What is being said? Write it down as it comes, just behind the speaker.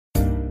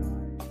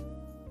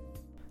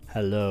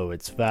Hello,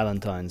 it's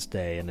Valentine's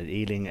Day, and at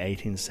Ealing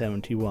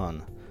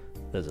 1871,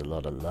 there's a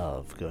lot of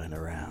love going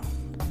around.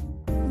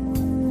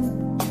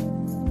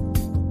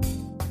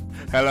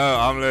 Hello,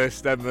 I'm Lewis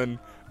Stedman,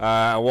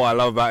 and what I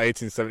love about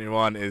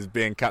 1871 is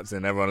being captain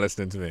and everyone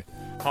listening to me.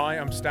 Hi,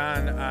 I'm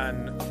Stan,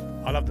 and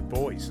I love the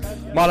boys.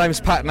 My name's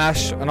Pat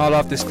Nash, and I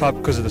love this club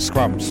because of the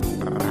scrums.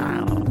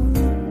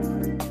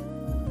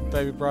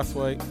 David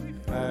Brathwaite,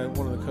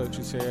 one of the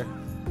coaches here.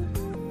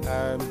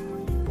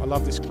 I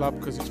love this club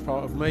because it's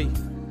part of me.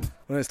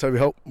 My name's Toby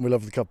Holt, and we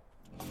love the club.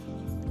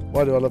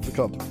 Why do I love the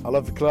club? I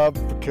love the club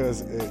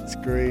because it's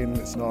green,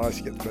 it's nice,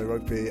 you get to play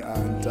rugby,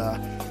 and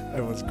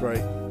everyone's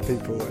great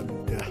people,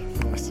 and yeah,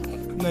 nice.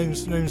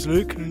 Name's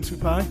Luke, and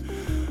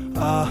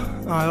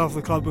I love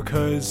the club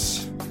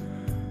because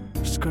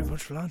it's just a great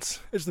bunch of lads.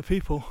 It's the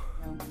people.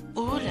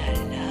 Ooh la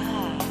la.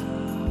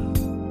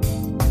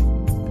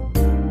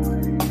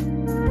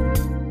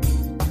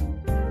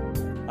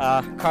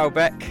 Carl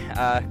Beck,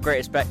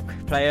 greatest Beck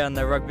player in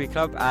the rugby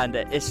club, and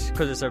it's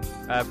because it's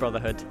a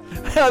brotherhood.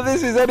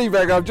 This is Eddie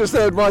Beck, I've just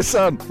heard my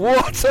son.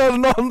 What a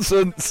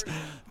nonsense!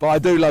 But I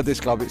do love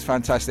this club, it's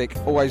fantastic.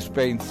 Always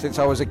been, since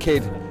I was a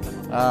kid.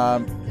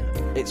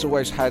 It's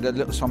always had a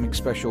little something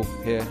special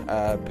here,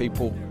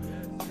 people,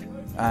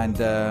 and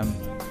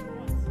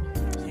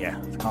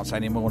yeah, I can't say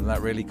any more than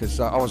that really,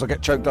 because otherwise I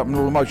get choked up and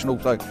all emotional,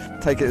 so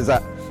take it as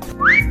that.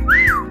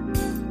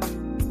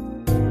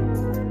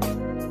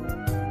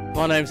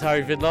 My name's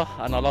Harry Vidler,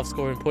 and I love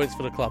scoring points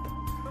for the club.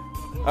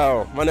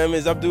 Oh, my name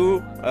is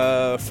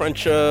Abdou,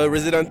 French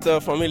resident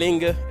from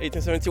Ealing,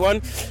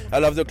 1871. I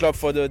love the club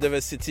for the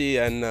diversity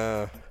and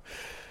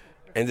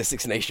the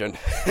Six Nations.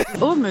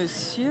 Oh,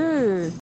 monsieur!